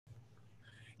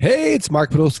Hey, it's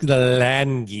Mark Podolsky, the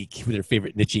Land Geek, with your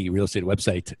favorite niche real estate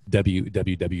website,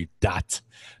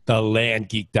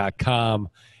 www.thelandgeek.com.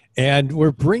 And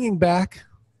we're bringing back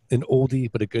an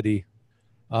oldie but a goodie.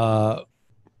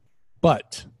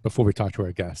 But before we talk to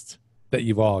our guest that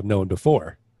you've all known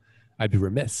before, I'd be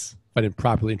remiss if I didn't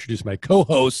properly introduce my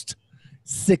co-host,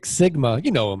 Six Sigma. You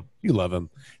know him. You love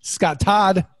him. Scott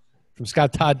Todd from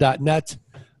scotttodd.net,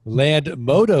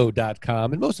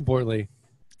 landmodo.com, and most importantly,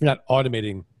 if you're not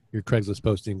automating your Craigslist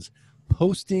postings,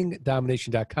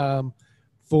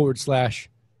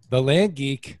 postingdomination.com/the land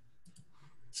geek.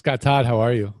 Scott Todd, how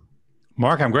are you?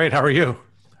 Mark, I'm great. How are you?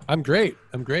 I'm great.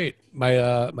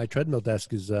 My treadmill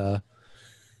desk is on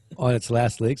its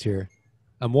last legs here.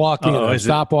 I'm walking and I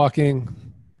stop walking.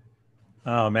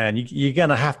 Oh man, you're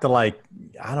gonna have to you're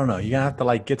gonna have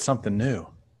to get something new.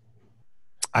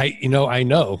 I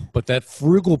know, but that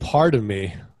frugal part of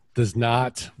me does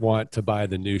not want to buy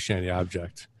the new shiny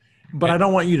object. But I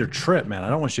don't want you to trip, man. I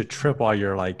don't want you to trip while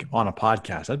you're on a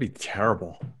podcast. That'd be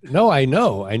terrible. No, I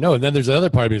know. And then there's another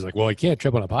part of me who's like, well, I can't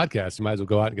trip on a podcast. You might as well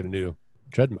go out and get a new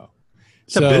treadmill.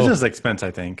 It's a business expense,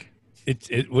 I think. It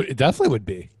definitely would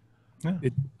be. Yeah.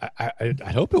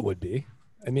 I hope it would be.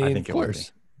 I mean, of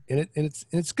course. And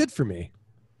it's good for me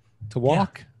to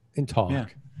walk and talk. Yeah.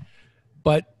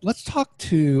 But let's talk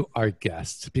to our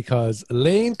guest because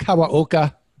Lane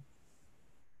Kawaoka.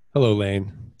 Hello,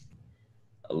 Lane.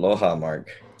 Aloha, Mark.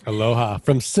 Aloha.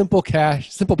 From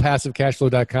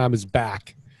simplepassivecashflow.com is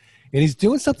back. And he's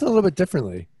doing something a little bit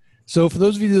differently. So for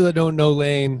those of you that don't know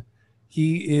Lane,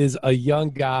 he is a young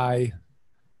guy.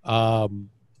 And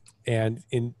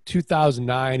in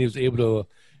 2009, he was able to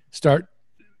start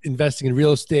investing in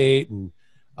real estate and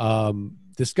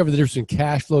discover the difference between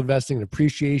cash flow investing and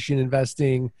appreciation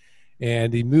investing.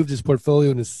 And he moved his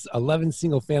portfolio into 11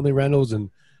 single-family rentals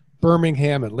in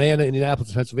Birmingham, Atlanta,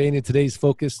 Indianapolis, Pennsylvania. Today he's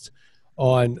focused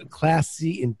on Class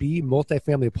C and B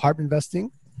multifamily apartment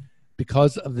investing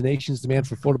because of the nation's demand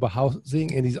for affordable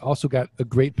housing. And he's also got a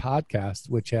great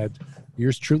podcast, which had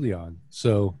yours truly on.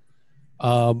 So,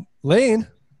 Lane,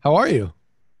 how are you?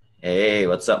 Hey,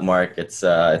 what's up, Mark? It's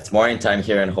morning time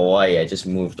here in Hawaii. I just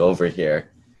moved over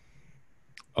here.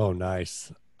 Oh,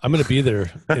 nice. I'm going to be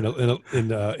there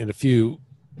in a few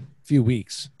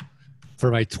weeks for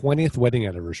my 20th wedding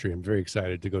anniversary. I'm very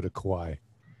excited to go to Kauai.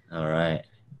 All right.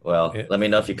 Well, let me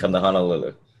know if you come to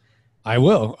Honolulu. I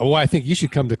will. Oh, I think you should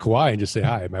come to Kauai and just say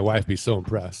hi. My wife would be so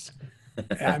impressed.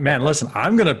 Man, listen,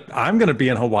 I'm gonna be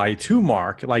in Hawaii too,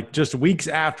 Mark. Just weeks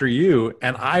after you,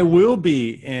 and I will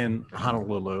be in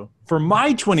Honolulu for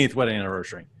my 20th wedding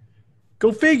anniversary.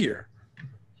 Go figure.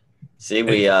 See,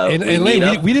 we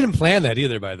didn't plan that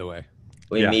either, by the way.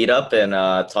 We meet up and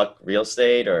talk real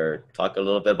estate or talk a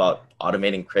little bit about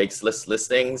automating Craigslist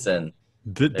listings. And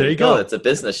there you go. It's a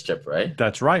business trip, right?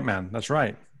 That's right, man. That's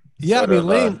right. Yeah,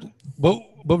 Lane,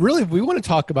 but really we want to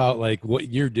talk about what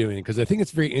you're doing because I think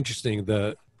it's very interesting,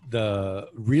 the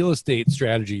real estate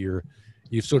strategy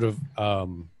you've sort of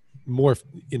morphed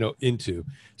into.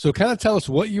 So kind of tell us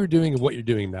what you're doing and what you're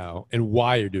doing now and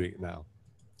why you're doing it now.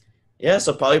 Yeah,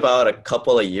 so probably about a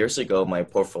couple of years ago, my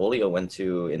portfolio went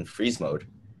in freeze mode.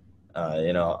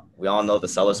 We all know the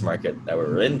seller's market that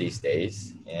we're in these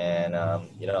days, and a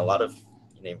lot of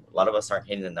us aren't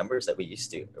hitting the numbers that we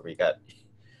used to. A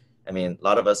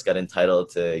lot of us got entitled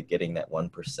to getting that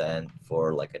 1% for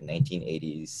a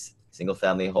 1980s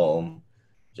single-family home,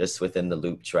 just within the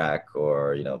loop track,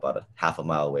 or about a half a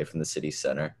mile away from the city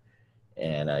center,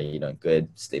 and good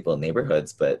stable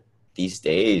neighborhoods. But these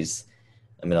days,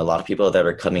 a lot of people that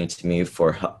are coming to me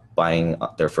for buying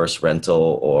their first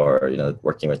rental or,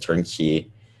 working with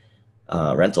turnkey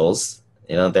rentals,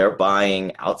 they're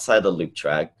buying outside the loop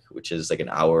track, which is an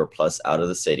hour plus out of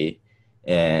the city.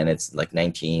 And it's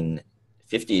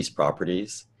 1950s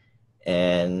properties.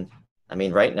 And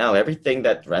right now, everything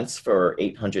that rents for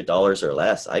 $800 or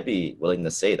less, I'd be willing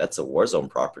to say that's a war zone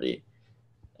property.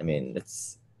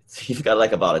 You've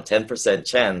got about a 10%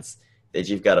 chance that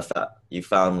you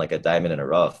found a diamond in a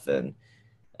rough. And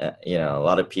a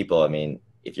lot of people,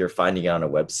 if you're finding it on a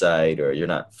website or you're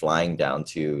not flying down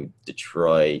to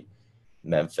Detroit,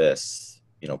 Memphis,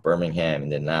 Birmingham,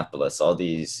 Indianapolis, all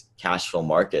these cash flow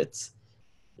markets,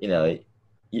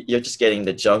 you're just getting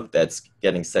the junk that's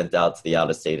getting sent out to the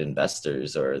out-of-state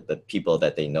investors or the people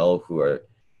that they know who are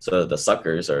sort of the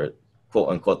suckers or quote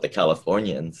unquote the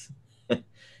Californians.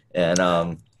 And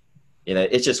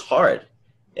it's just hard.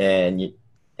 And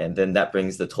then that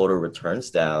brings the total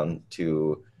returns down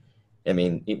to,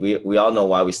 we all know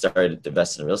why we started to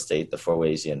invest in real estate, the 4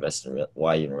 ways you invest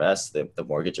why you invest, the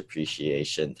mortgage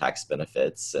appreciation, tax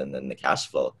benefits, and then the cash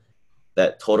flow.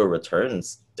 that total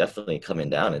returns definitely coming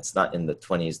down. It's not in the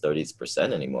 20s,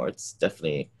 30% anymore. It's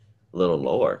definitely a little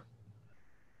lower.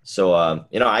 So,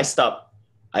 I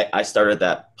started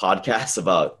that podcast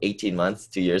about 18 months,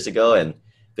 2 years ago, and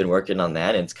been working on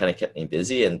that, and it's kind of kept me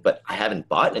busy. But I didn't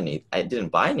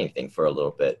buy anything for a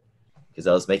little bit because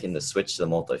I was making the switch to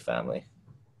the multifamily.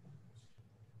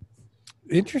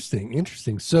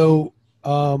 Interesting. So,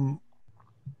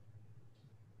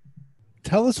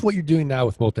 tell us what you're doing now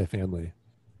with multifamily.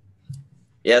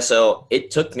 Yeah, so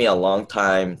it took me a long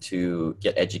time to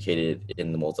get educated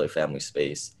in the multifamily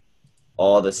space.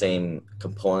 All the same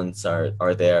components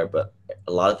are there, but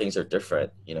a lot of things are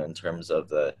different, in terms of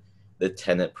the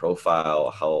tenant profile,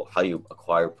 how you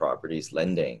acquire properties,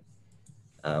 lending.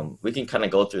 We can kind of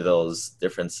go through those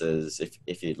differences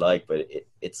if you'd like, but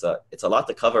it's a lot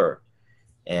to cover.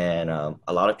 And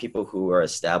a lot of people who are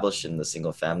established in the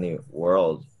single family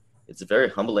world, it's a very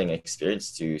humbling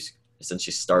experience to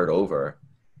essentially start over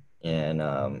and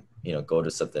go to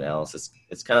something else.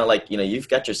 It's kind of like, you've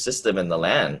got your system in the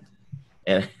land,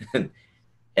 and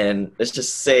and let's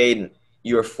just say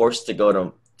you were forced to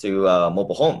go to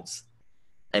mobile homes.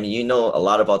 I mean, you know a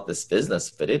lot about this business,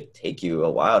 but it'd take you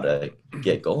a while to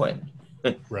get going.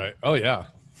 Right. Oh yeah.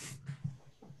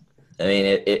 I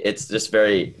mean, it's just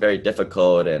very, very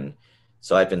difficult. And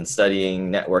so I've been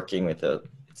studying networking with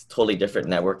it's a totally different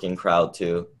networking crowd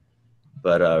too.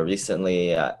 But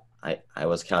recently, I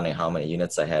was counting how many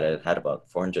units I had. I had about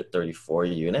 434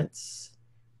 units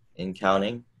in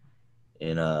counting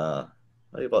in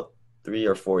maybe about 3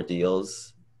 or 4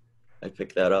 deals. I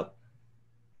picked that up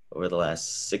over the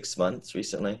last 6 months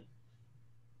recently.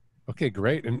 Okay,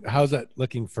 great. And how's that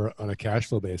looking for on a cash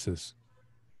flow basis?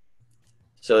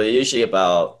 So usually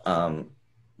about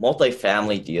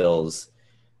multifamily deals,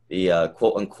 the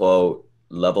quote unquote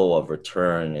level of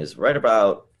return is right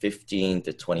about 15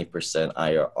 to 20%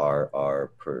 IRR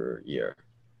per year.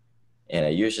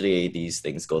 And usually these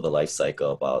things go the life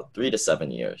cycle about 3 to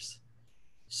 7 years.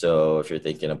 So if you're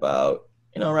thinking about,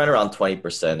 right around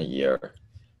 20% a year,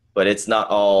 but it's not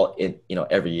all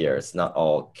every year. It's not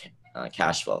all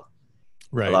cash flow.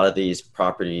 Right. A lot of these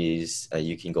properties,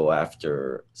 you can go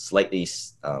after slightly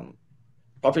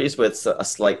properties with a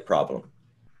slight problem.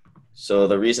 So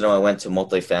the reason I went to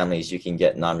multifamily is you can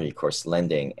get non-recourse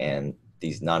lending, and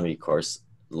these non-recourse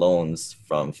loans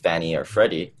from Fannie or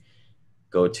Freddie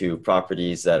go to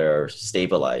properties that are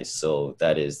stabilized. So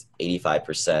that is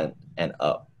 85% and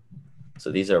up.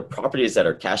 So these are properties that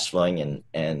are cash flowing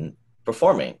and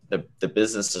performing. The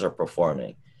businesses are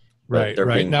performing. Right. They're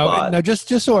being Now, bought. just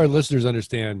so our listeners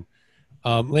understand,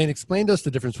 Lane, explain to us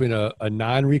the difference between a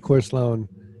non-recourse loan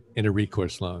and a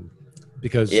recourse loan,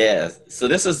 because So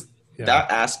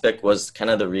that aspect was kind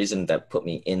of the reason that put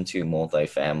me into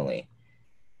multifamily,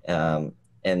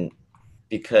 and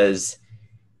because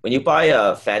when you buy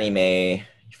a Fannie Mae,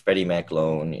 Freddie Mac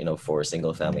loan, for a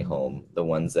single family home, the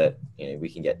ones that we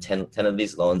can get 10 of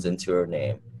these loans into our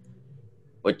name.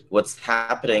 What's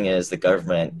happening is the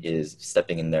government is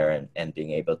stepping in there and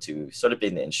being able to sort of be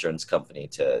the insurance company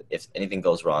to, if anything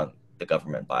goes wrong, the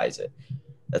government buys it.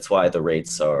 That's why the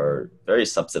rates are very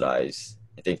subsidized.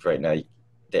 I think right now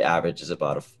the average is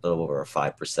about a little over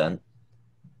 5%.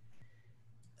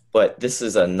 But this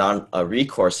is a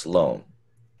recourse loan.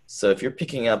 So if you're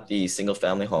picking up the single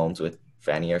family homes with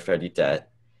Fannie or Freddie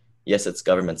debt, yes, it's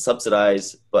government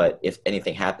subsidized, but if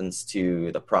anything happens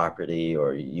to the property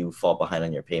or you fall behind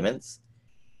on your payments,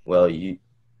 well,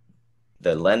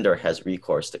 the lender has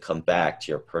recourse to come back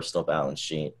to your personal balance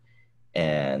sheet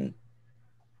and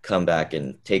come back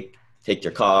and take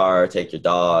your car, take your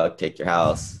dog, take your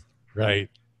house. Right.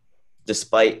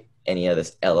 Despite any of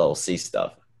this LLC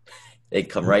stuff, they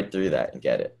come right through that and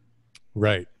get it.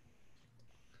 Right.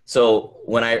 So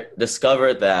when I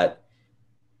discovered that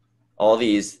all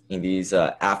these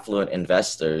affluent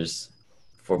investors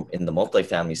in the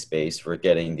multifamily space were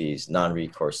getting these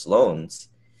non-recourse loans,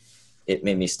 it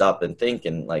made me stop and think,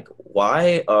 and like,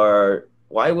 why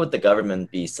would the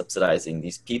government be subsidizing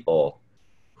these people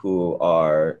who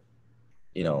are,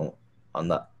 on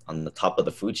the top of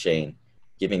the food chain,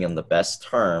 giving them the best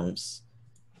terms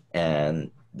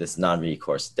and this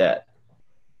non-recourse debt?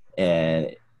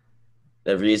 And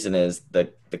the reason is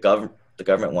that the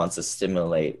government wants to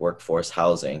stimulate workforce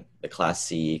housing, the Class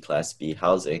C, Class B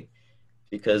housing,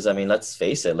 because, I mean, let's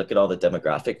face it, look at all the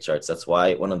demographic charts. That's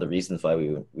why one of the reasons why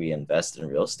we invest in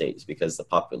real estate is because the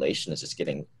population is just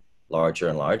getting larger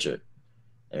and larger.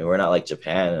 I mean, we're not like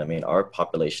Japan. I mean, our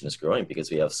population is growing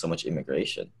because we have so much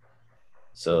immigration.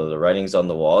 So the writing's on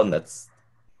the wall, and that's,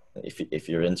 if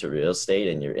you're into real estate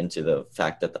and you're into the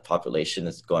fact that the population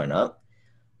is going up,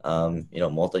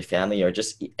 multifamily or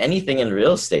just anything in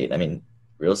real estate. I mean,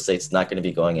 real estate's not going to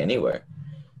be going anywhere.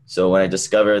 So when I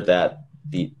discovered that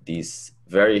these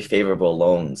very favorable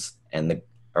loans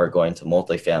are going to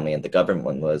multifamily, and the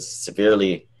government was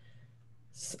severely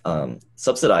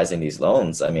subsidizing these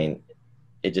loans, I mean,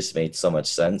 it just made so much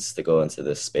sense to go into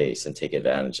this space and take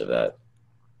advantage of that.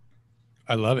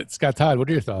 I love it. Scott Todd, what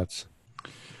are your thoughts?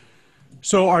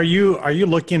 So are you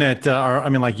looking at? I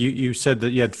mean, like you said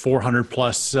that you had 400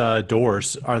 plus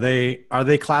doors. Are they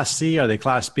Class C? Are they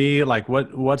Class B? Like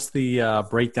what's the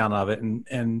breakdown of it?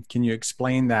 And can you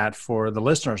explain that for the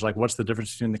listeners? Like what's the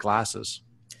difference between the classes?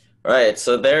 Right.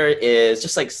 So there is,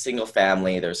 just like single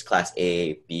family, there's Class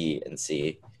A, B, and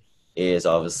C. A is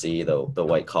obviously the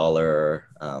white collar,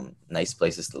 nice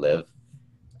places to live.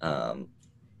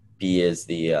 B is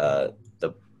the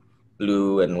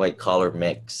blue and white collar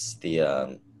mix.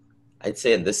 I'd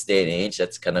say in this day and age,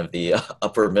 that's kind of the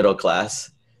upper middle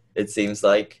class, it seems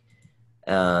like.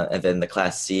 And then the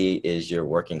Class C is your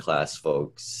working class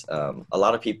folks. A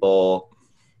lot of people,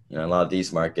 a lot of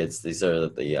these markets, these are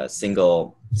the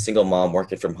single mom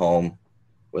working from home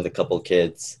with a couple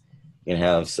kids. You can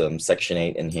have some Section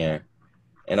 8 in here.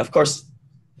 And of course,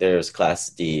 there's Class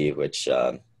D, which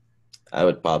I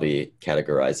would probably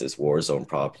categorize as war zone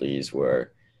properties,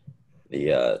 where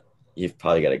you've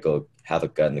probably got to go have a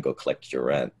gun to go collect your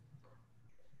rent.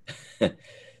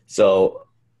 So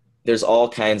there's all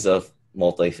kinds of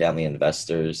multifamily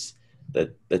investors.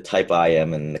 The type I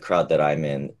am and the crowd that I'm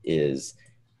in is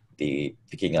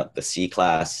picking up the C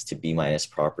class to B minus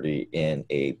property in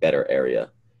a better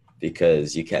area,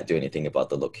 because you can't do anything about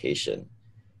the location.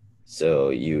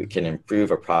 So you can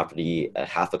improve a property a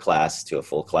half a class to a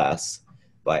full class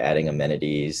by adding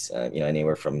amenities,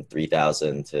 anywhere from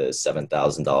 $3,000 to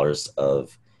 $7,000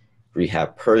 of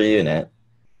rehab per unit.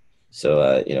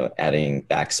 So, adding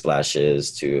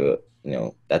backsplashes to,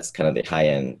 that's kind of the high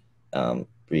end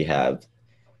rehab.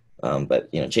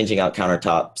 But changing out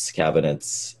countertops,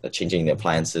 cabinets, changing the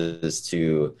appliances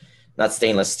to not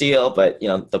stainless steel, but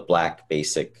the black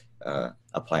basic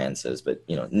appliances, but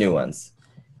new ones.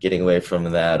 Getting away from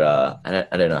that,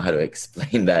 I don't know how to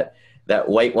explain that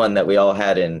white one that we all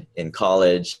had in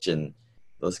college, and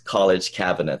those college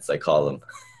cabinets, I call them.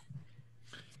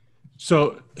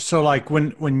 So like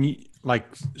when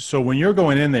you're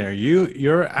going in there,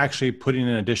 you're actually putting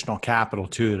in additional capital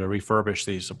too to refurbish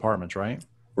these apartments, right?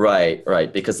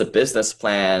 Right. Because the business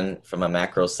plan from a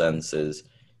macro sense is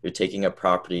you're taking a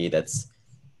property that's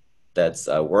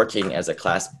working as a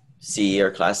Class C or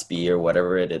Class B or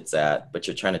whatever it's at, but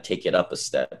you're trying to take it up a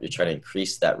step. You're trying to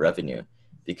increase that revenue,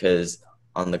 because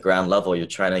on the ground level, you're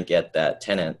trying to get that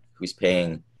tenant who's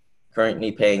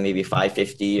currently paying maybe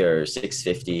 $550 or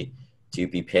 $650 to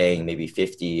be paying maybe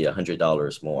 $50,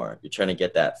 $100 more. You're trying to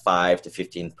get that 5 to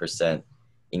 15%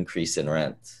 increase in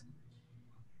rent,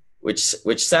 which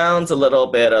sounds a little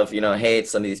bit of, hey,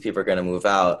 some of these people are going to move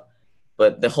out.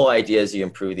 But the whole idea is you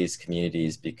improve these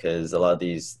communities, because a lot of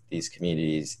these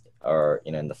communities are,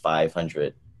 in the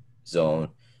 500 zone.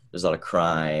 There's a lot of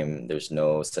crime. There's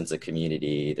no sense of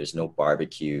community. There's no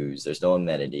barbecues. There's no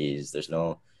amenities. There's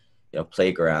no,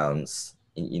 playgrounds.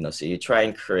 So you try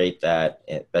and create that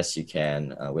as best you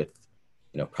can with,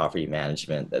 property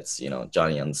management. That's,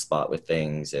 Johnny on the spot with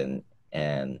things, and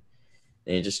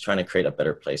you're just trying to create a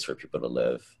better place for people to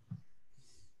live.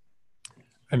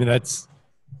 I mean, that's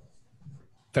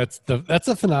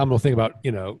a phenomenal thing about,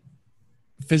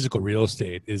 physical real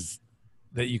estate, is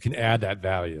that you can add that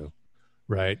value.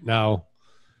 Right now,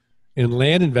 in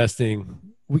land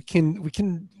investing, we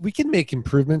can make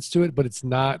improvements to it, but it's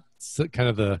not kind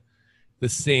of the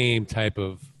same type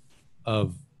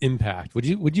of impact. Would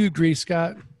you agree,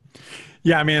 Scott?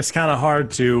 Yeah, I mean, it's kind of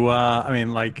hard to.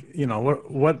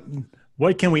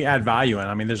 What can we add value in?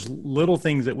 I mean, there's little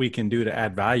things that we can do to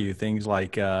add value. Things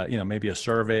like maybe a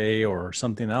survey or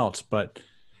something else. But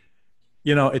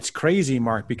it's crazy,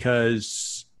 Mark,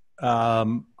 because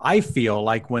I feel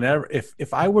like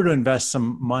if I were to invest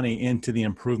some money into the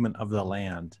improvement of the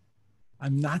land,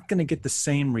 I'm not going to get the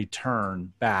same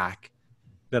return back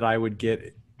that I would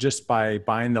get just by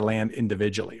buying the land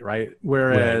individually, right?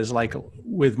 Whereas like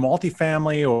with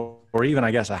multifamily or even,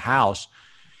 I guess, a house,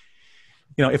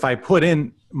 if I put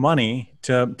in money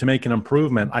to make an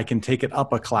improvement, I can take it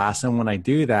up a class. And when I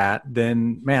do that,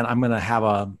 then man, I'm going to have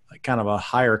a kind of a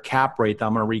higher cap rate that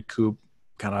I'm going to recoup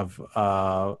kind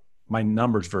of my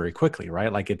numbers very quickly,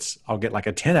 right? Like I'll get like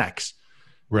a 10x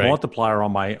multiplier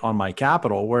on my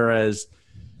capital. Whereas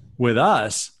with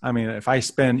us, I mean, if I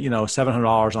spend,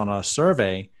 $700 on a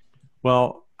survey,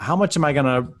 well, how much am I going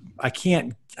to, I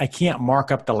can't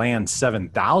mark up the land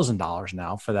 $7,000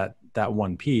 now for that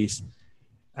one piece.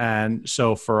 And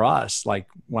so for us, like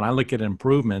when I look at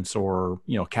improvements or,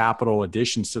 capital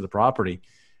additions to the property,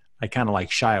 I kind of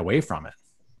like shy away from it.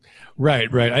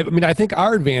 Right. I mean, I think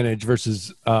our advantage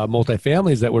versus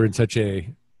multifamily is that we're in such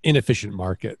a inefficient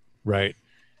market, right?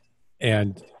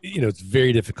 And it's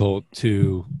very difficult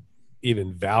to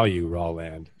even value raw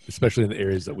land, especially in the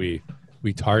areas that we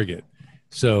target.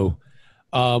 So,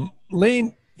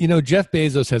 Lane, Jeff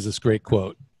Bezos has this great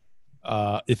quote: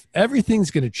 "If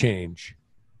everything's going to change,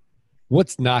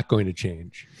 what's not going to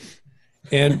change?"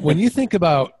 And when you think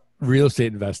about real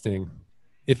estate investing,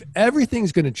 if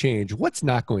everything's going to change, what's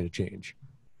not going to change?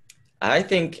 I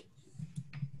think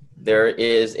there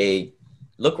is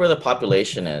look where the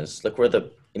population is.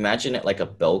 Imagine it like a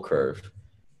bell curve.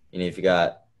 If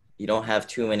you don't have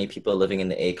too many people living in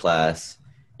the A class,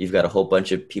 you've got a whole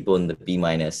bunch of people in the B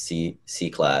minus C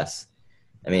class.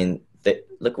 I mean,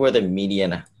 look where the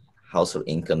median household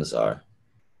incomes are.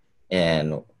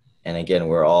 And again,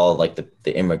 we're all like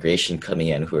the immigration coming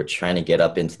in who are trying to get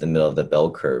up into the middle of the bell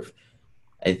curve.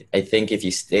 I think if you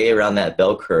stay around that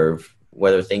bell curve,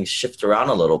 whether things shift around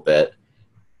a little bit,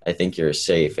 I think you're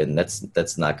safe, and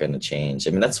that's not going to change.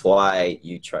 I mean, that's why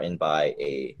you try and buy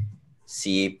a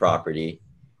C property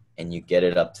and you get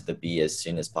it up to the B as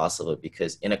soon as possible,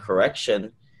 because in a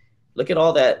correction, look at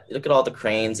all the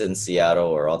cranes in Seattle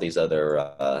or all these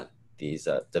other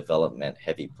development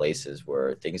heavy places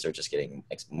where things are just getting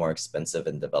more expensive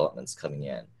and developments coming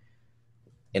in.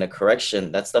 In a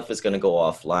correction, that stuff is going to go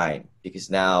offline,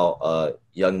 because now a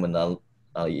young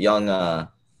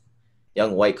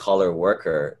white collar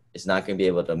worker is not going to be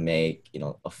able to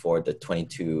afford the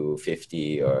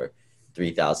 $2,250 or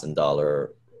 $3,000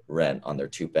 rent on their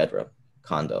 2-bedroom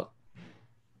condo.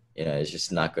 It's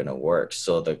just not going to work.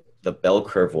 So the bell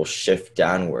curve will shift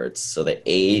downwards. So the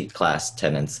A class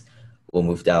tenants will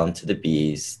move down to the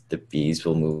Bs. The Bs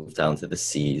will move down to the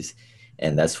Cs.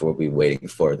 And that's what we'll be waiting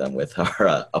for them with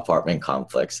our apartment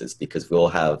complexes, because we'll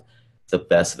have the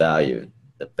best value,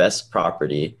 the best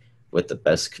property with the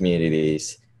best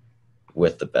communities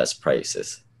with the best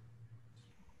prices.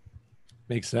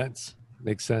 Makes sense.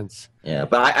 Yeah,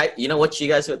 but I what you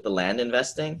guys with the land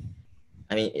investing,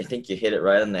 I mean, I think you hit it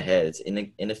right on the head. It's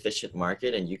an inefficient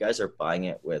market, and you guys are buying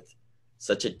it with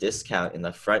such a discount in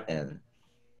the front end.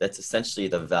 That's essentially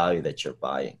the value that you're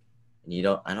buying. And you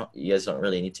guys don't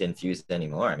really need to infuse it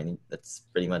anymore. I mean, that's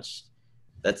pretty much,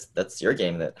 that's your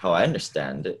game, how I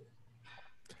understand it.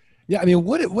 Yeah. I mean,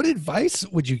 what advice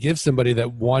would you give somebody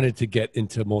that wanted to get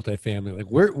into multifamily? Like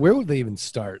where would they even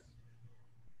start?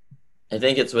 I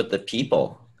think it's with the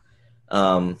people.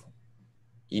 So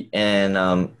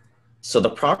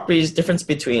the properties difference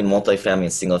between multifamily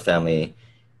and single family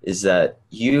is that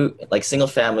like single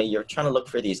family, you're trying to look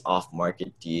for these off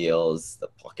market deals, the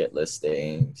pocket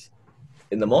listings.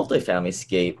 In the multifamily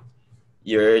scape,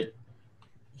 it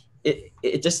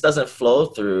just doesn't flow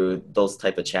through those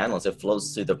type of channels. It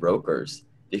flows through the brokers,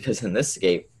 because in this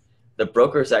scape, the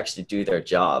brokers actually do their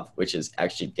job, which is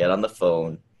actually get on the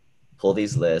phone, pull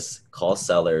these lists, call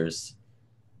sellers,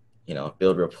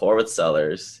 build rapport with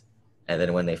sellers. And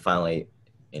then when they finally,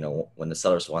 when the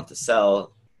sellers want to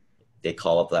sell, they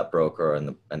call up that broker,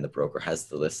 and the broker has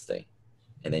the listing,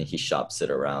 and then he shops it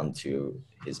around to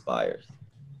his buyers.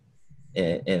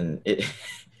 And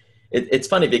it's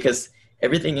funny because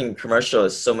everything in commercial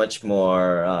is so much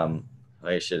more,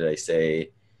 how should I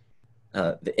say,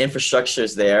 the infrastructure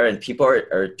is there and people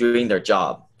are doing their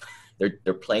job.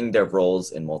 They're playing their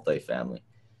roles in multifamily.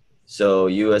 So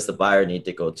you as the buyer need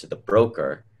to go to the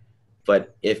broker.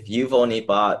 But if you've only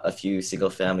bought a few single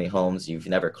family homes, you've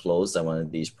never closed on one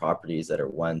of these properties that are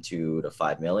 1, 2 to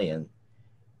 5 million,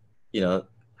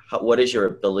 what is your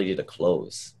ability to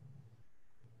close?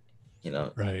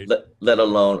 Right. Let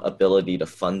alone ability to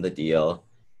fund the deal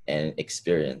and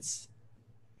experience.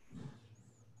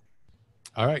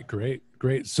 All right, great.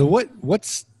 So what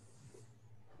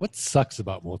sucks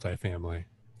about multifamily?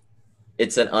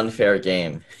 It's an unfair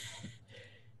game,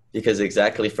 because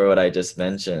exactly for what I just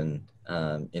mentioned,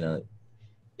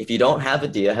 if you don't have a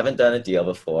deal, haven't done a deal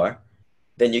before,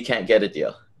 then you can't get a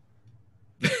deal.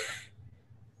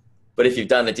 But if you've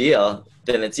done a deal,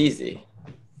 then it's easy.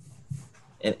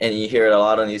 And you hear it a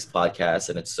lot on these podcasts,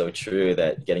 and it's so true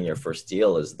that getting your first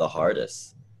deal is the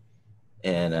hardest.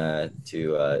 And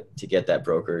to get that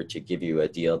broker to give you a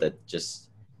deal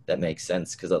that makes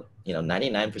sense, because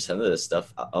 99% of the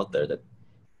stuff out there that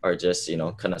are just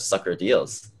kind of sucker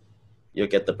deals, you'll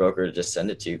get the broker to just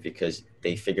send it to you because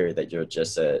they figure that you're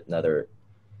just another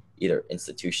either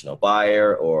institutional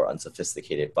buyer or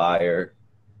unsophisticated buyer.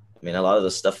 I mean, a lot of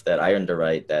the stuff that I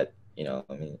underwrite that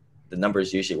the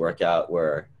numbers usually work out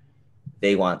where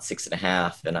they want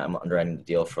 6.5 and I'm underwriting the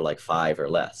deal for like 5 or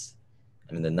less.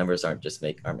 I mean, the numbers aren't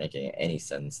making any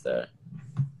sense there.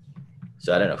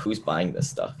 So I don't know who's buying this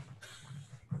stuff.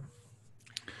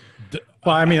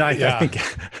 Well, I mean, I Yeah. think,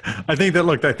 I think that,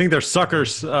 look, I think there's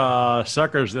suckers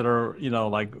that are,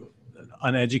 like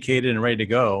uneducated and ready to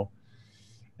go.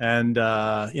 And,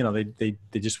 they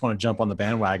just want to jump on the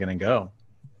bandwagon and go.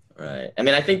 Right. I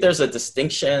mean, I think there's a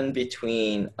distinction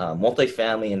between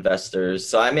multifamily investors.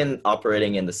 So I'm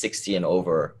operating in the 60 and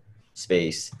over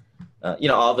space.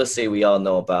 Obviously we all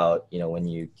know about, when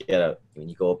you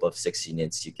go above 60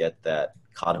 units, you get that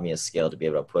economy of scale to be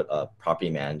able to put a property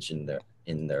manager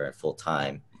in there full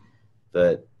time.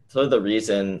 But sort of the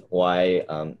reason why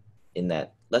in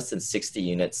that less than 60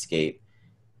 unit scape,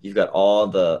 you've got all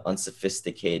the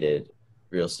unsophisticated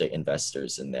real estate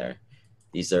investors in there.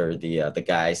 These are the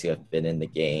guys who have been in the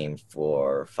game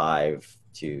for 5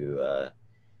 to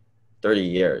 30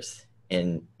 years.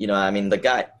 And, I mean,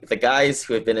 the guys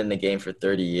who have been in the game for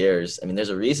 30 years, I mean, there's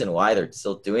a reason why they're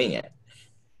still doing it,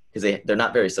 because they're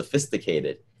not very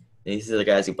sophisticated. And these are the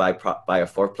guys who buy a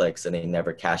fourplex and they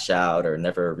never cash out or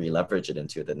never re-leverage it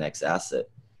into the next asset.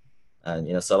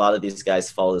 And, so a lot of these guys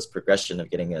follow this progression of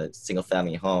getting a single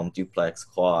family home, duplex,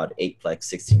 quad, 8plex,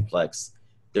 16plex,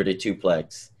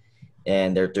 32plex.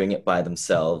 And they're doing it by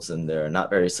themselves and they're not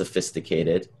very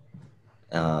sophisticated.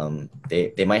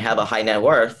 They might have a high net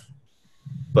worth,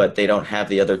 but they don't have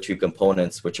the other two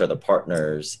components, which are the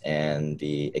partners and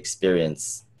the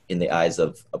experience in the eyes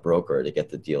of a broker to get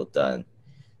the deal done.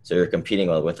 So you're competing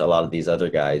with a lot of these other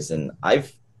guys. And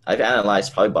I've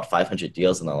analyzed probably about 500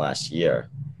 deals in the last year.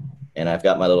 And I've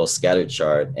got my little scatter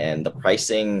chart, and the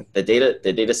pricing, the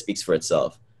data speaks for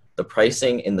itself. The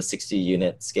pricing in the 60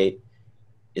 unit scape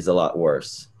is a lot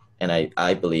worse. And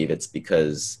I believe it's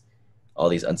because all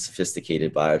these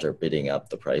unsophisticated buyers are bidding up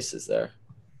the prices there.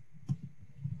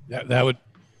 That would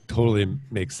totally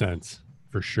make sense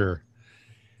for sure.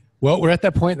 Well, we're at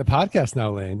that point in the podcast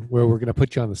now, Lane, where we're going to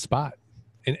put you on the spot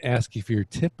and ask you for your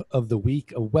tip of the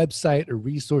week, a website, a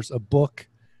resource, a book,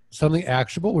 something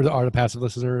actionable where the Art of Passive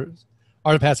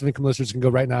Income listeners can go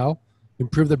right now,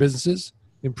 improve their businesses,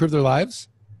 improve their lives.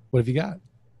 What have you got?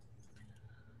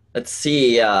 Let's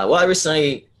see. Well, I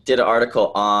recently did an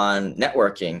article on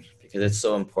networking because it's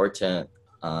so important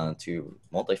to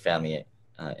multifamily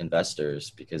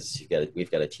investors, because we've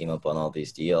got to team up on all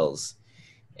these deals.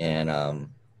 And,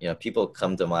 people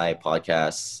come to my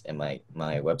podcasts and my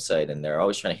website, and they're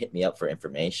always trying to hit me up for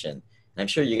information. And I'm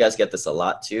sure you guys get this a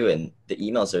lot too. And the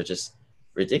emails are just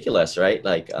ridiculous, right?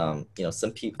 Like,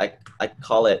 some people, I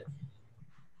call it,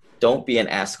 don't be an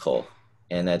asshole.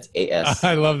 And that's AS.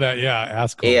 I love that. Yeah.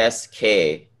 Ask ASK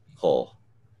hole.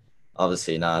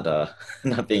 Obviously not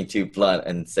being too blunt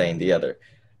and saying the other,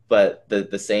 but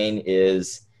the saying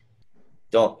is,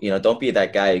 don't be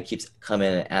that guy who keeps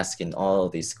coming and asking all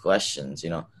of these questions.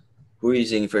 Who are you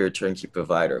using for your turnkey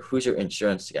provider? Who's your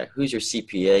insurance guy? Who's your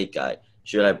CPA guy?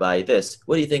 Should I buy this?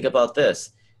 What do you think about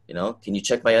this? Can you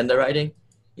check my underwriting?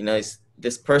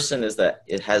 This person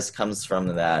comes from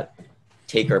that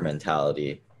taker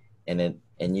mentality,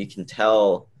 and you can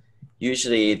tell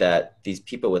usually that these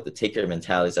people with the taker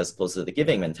mentalities as opposed to the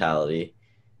giving mentality,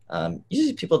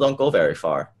 usually people don't go very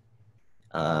far,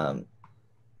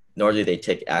 nor do they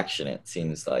take action. It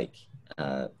seems like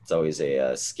it's always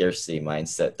a scarcity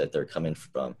mindset that they're coming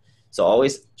from. So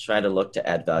always try to look to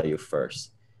add value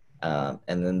first. And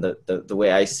then the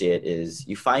way I see it is,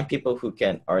 you find people who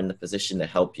are in the position to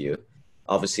help you,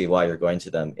 obviously why you're going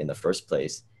to them in the first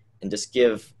place, and just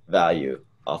give value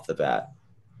off the bat.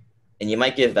 And you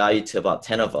might give value to about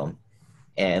 10 of them,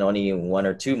 and only 1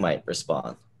 or 2 might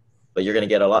respond. But you're going to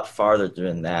get a lot farther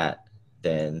doing that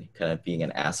than kind of being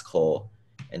an asshole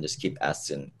and just keep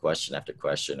asking question after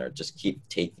question, or just keep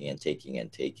taking and taking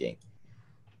and taking.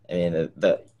 I mean,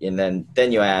 and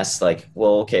then you ask, like,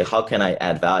 well, okay, how can I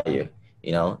add value?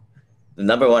 The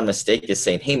number one mistake is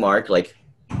saying, hey, Mark, like,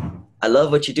 I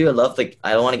love what you do. I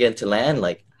don't want to get into land.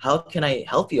 Like, how can I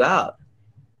help you out?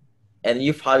 And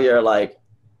you probably are like,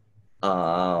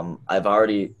 I've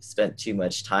already spent too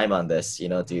much time on this,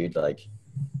 dude, like,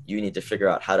 you need to figure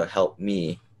out how to help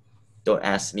me. Don't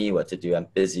ask me what to do. I'm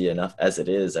busy enough as it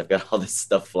is. I've got all this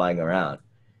stuff flying around.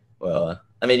 Well,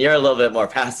 I mean, you're a little bit more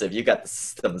passive. You got the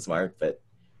systems, Mark, but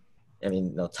I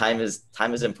mean, time is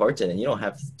important, and you don't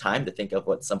have time to think of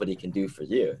what somebody can do for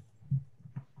you.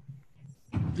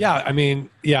 Yeah. I mean,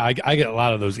 yeah, I get a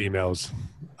lot of those emails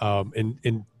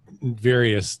in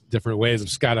various different ways.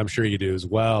 Scott, I'm sure you do as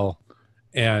well.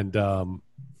 And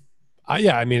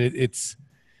I mean,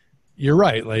 you're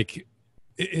right. Like,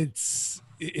 it's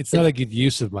not a good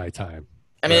use of my time.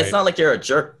 I mean, right? It's not like you're a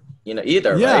jerk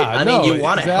either, right? Yeah, I mean, no, you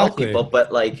want to help exactly. people,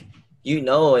 but like,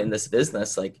 in this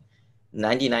business, like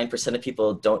 99% of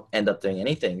people don't end up doing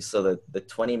anything. So the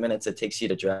 20 minutes it takes you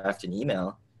to draft an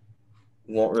email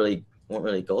won't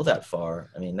really go that far.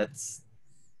 That's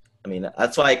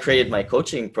why I created my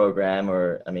coaching program,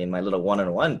 or my little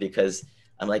one-on-one, because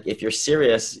I'm like, if you're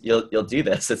serious, you'll do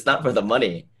this. It's not for the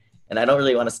money, and I don't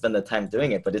really want to spend the time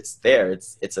doing it, but it's there.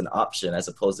 It's an option, as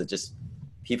opposed to just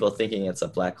people thinking it's a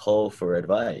black hole for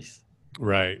advice.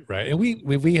 Right, right. And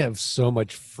we have so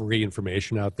much free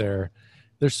information out there.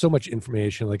 There's so much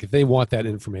information. Like if they want that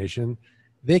information,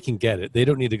 they can get it. They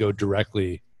don't need to go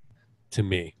directly to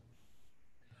me.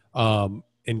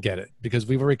 And get it, because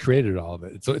we've already created all of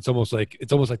it. It's almost like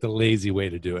the lazy way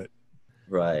to do it.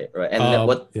 Right. And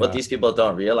what these people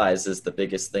don't realize is the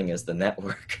biggest thing is the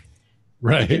network.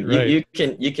 Right. You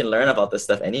can learn about this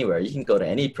stuff anywhere. You can go to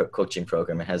any coaching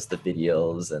program. It has the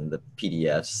videos and the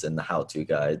PDFs and the how-to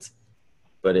guides.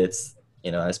 But it's,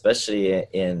 especially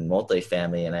in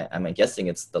multifamily, and I'm guessing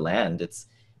it's the land, it's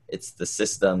the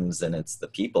systems, and it's the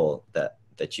people that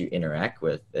you interact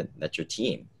with, and that's your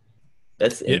team.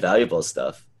 That's invaluable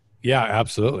stuff. Yeah,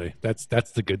 absolutely. That's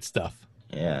the good stuff.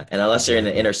 Yeah. And unless you're in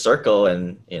the inner circle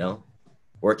and,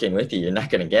 working with you, you're not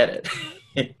going to get it.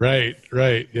 Right.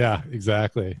 Yeah,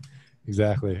 exactly.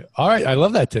 All right. I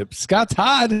love that tip. Scott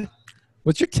Todd,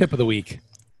 what's your tip of the week?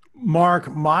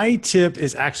 Mark, my tip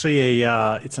is actually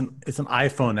it's an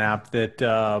iPhone app that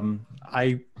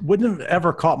I wouldn't have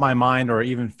ever caught my mind or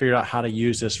even figured out how to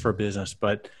use this for business,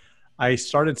 but I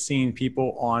started seeing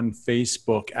people on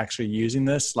Facebook actually using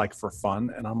this like for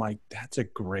fun. And I'm like, that's a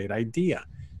great idea.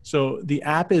 So the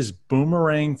app is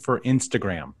Boomerang for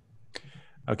Instagram.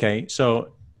 Okay.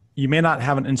 So you may not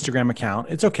have an Instagram account.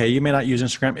 It's okay. You may not use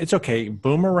Instagram. It's okay.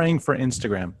 Boomerang for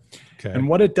Instagram. Okay. And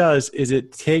what it does is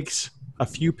it takes a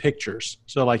few pictures.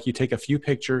 So like you take a few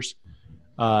pictures,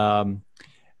 or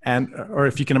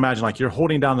if you can imagine, like you're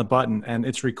holding down the button and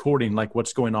it's recording like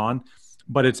what's going on,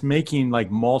 but it's making like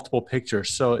multiple pictures.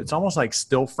 So it's almost like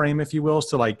still frame, if you will.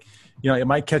 So like, it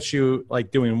might catch you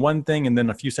like doing one thing, and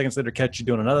then a few seconds later catch you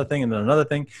doing another thing, and then another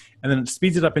thing. And then it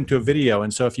speeds it up into a video.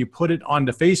 And so if you put it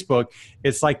onto Facebook,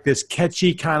 it's like this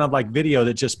catchy kind of like video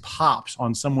that just pops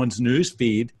on someone's news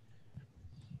feed.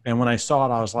 And when I saw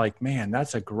it, I was like, man,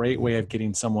 that's a great way of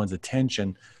getting someone's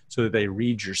attention so that they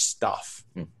read your stuff.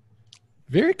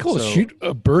 Very cool. So, shoot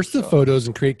a burst of photos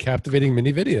and create captivating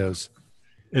mini videos.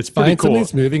 It's pretty cool. Find something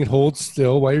that's moving and hold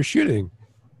still while you're shooting.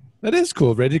 That is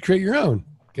cool. Ready to create your own.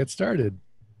 Get started.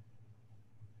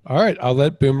 All right. I'll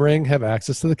let Boomerang have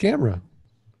access to the camera.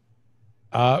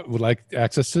 Would like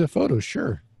access to the photos?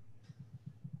 Sure.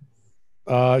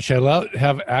 Should I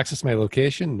have access to my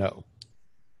location? No.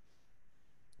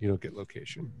 You don't get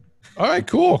location. All right,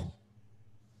 cool.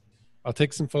 I'll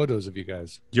take some photos of you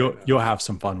guys. You'll have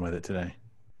some fun with it today.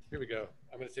 Here we go.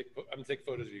 I'm gonna take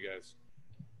photos of you guys.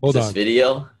 Hold on. Is this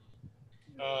video?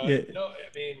 No,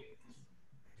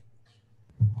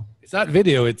 it's not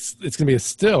video. It's gonna be a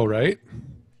still, right?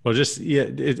 Well,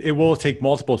 it will take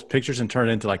multiple pictures and turn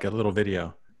it into like a little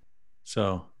video.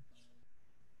 So.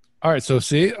 All right. So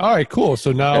see. All right. Cool.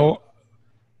 So now,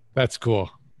 that's cool.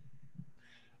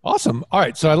 Awesome. All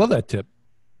right. So I love that tip.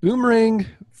 Boomerang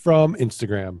from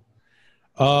Instagram.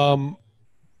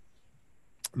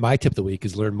 My tip of the week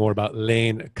is learn more about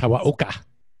Lane Kawaoka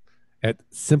at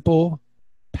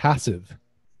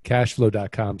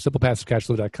simplepassivecashflow.com.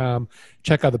 Simplepassivecashflow.com.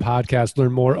 Check out the podcast.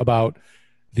 Learn more about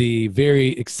the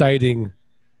very exciting,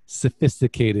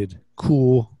 sophisticated,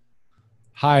 cool,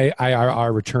 high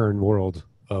IRR return world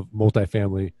of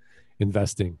multifamily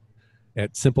investing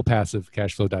at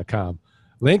simplepassivecashflow.com.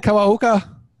 Lane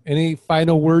Kawaoka, any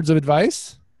final words of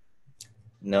advice?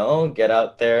 No, get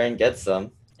out there and get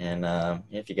some. And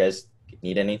if you guys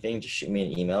need anything, just shoot me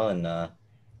an email, and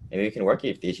maybe we can work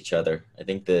with each other. I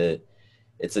think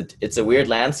it's a weird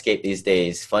landscape these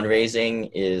days. Fundraising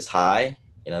is high.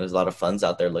 There's a lot of funds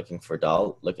out there looking for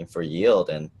yield,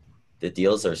 and the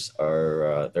deals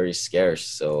are very scarce.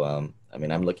 So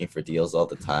I'm looking for deals all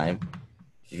the time.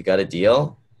 If you got a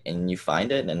deal and you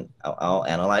find it, and I'll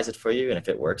analyze it for you, and if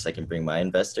it works, I can bring my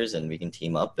investors and we can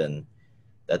team up, and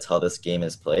that's how this game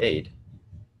is played.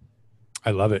 I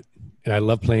love it, and I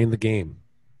love playing the game.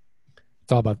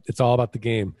 It's all about the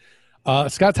game.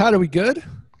 Scott Todd, are we good?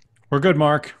 We're good,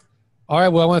 Mark. All right.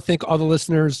 Well, I want to thank all the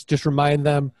listeners. Just remind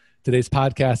them today's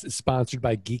podcast is sponsored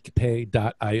by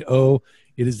geekpay.io.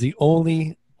 It is the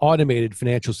only automated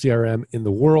financial CRM in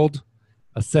the world,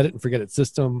 a set it and forget it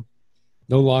system.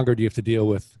 No longer do you have to deal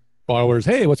with borrowers.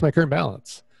 Hey, what's my current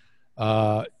balance?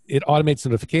 It automates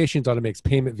notifications, automates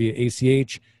payment via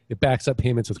ACH. It backs up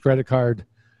payments with credit card.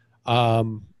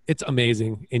 It's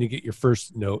amazing. And you get your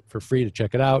first note for free to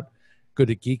check it out. Go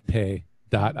to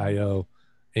geekpay.io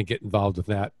and get involved with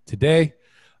that today.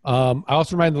 I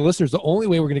also remind the listeners, the only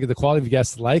way we're going to get the quality of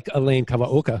guests like Lane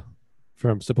Kawaoka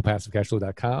from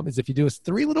simplepassivecashflow.com is if you do us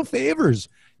 3 little favors.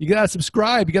 You got to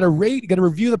subscribe, you got to rate, you got to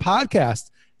review the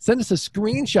podcast. Send us a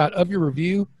screenshot of your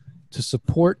review to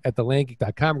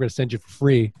support@thelanegeek.com. We're going to send you for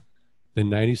free the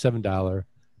 $97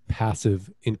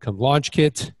 passive income launch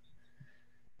kit.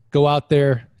 Go out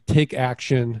there, take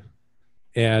action,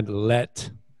 and let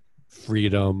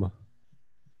freedom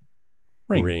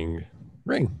ring.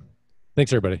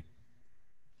 Thanks, everybody.